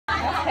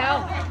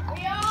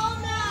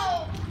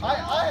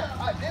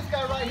this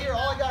guy right here,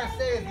 all I gotta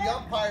say is the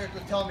umpires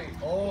would tell me,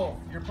 "Oh,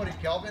 you're putting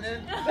Kelvin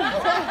in?"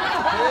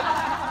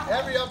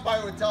 Every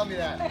umpire would tell me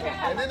that,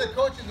 and then the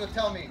coaches would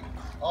tell me,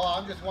 "Oh,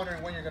 I'm just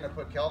wondering when you're gonna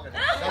put Kelvin in."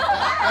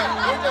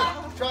 We're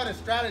just trying to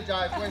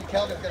strategize when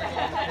Kelvin's gonna go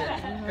on the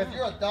pitch, because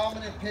you're a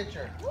dominant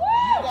pitcher. You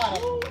got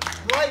a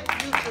bright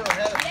future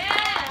ahead of you.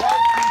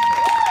 Bright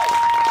future.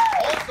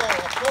 Also,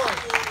 of course,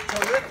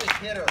 terrific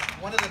hitter.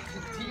 One of the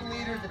team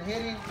leaders in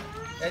hitting,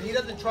 and he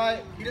doesn't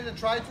try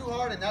too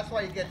hard, and that's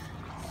why he gets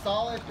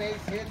solid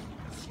base hits,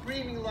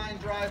 screaming line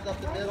drives up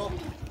the middle.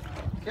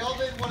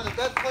 Kelvin, one of the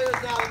best players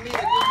now in me. Give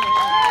him a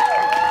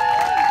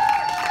hand.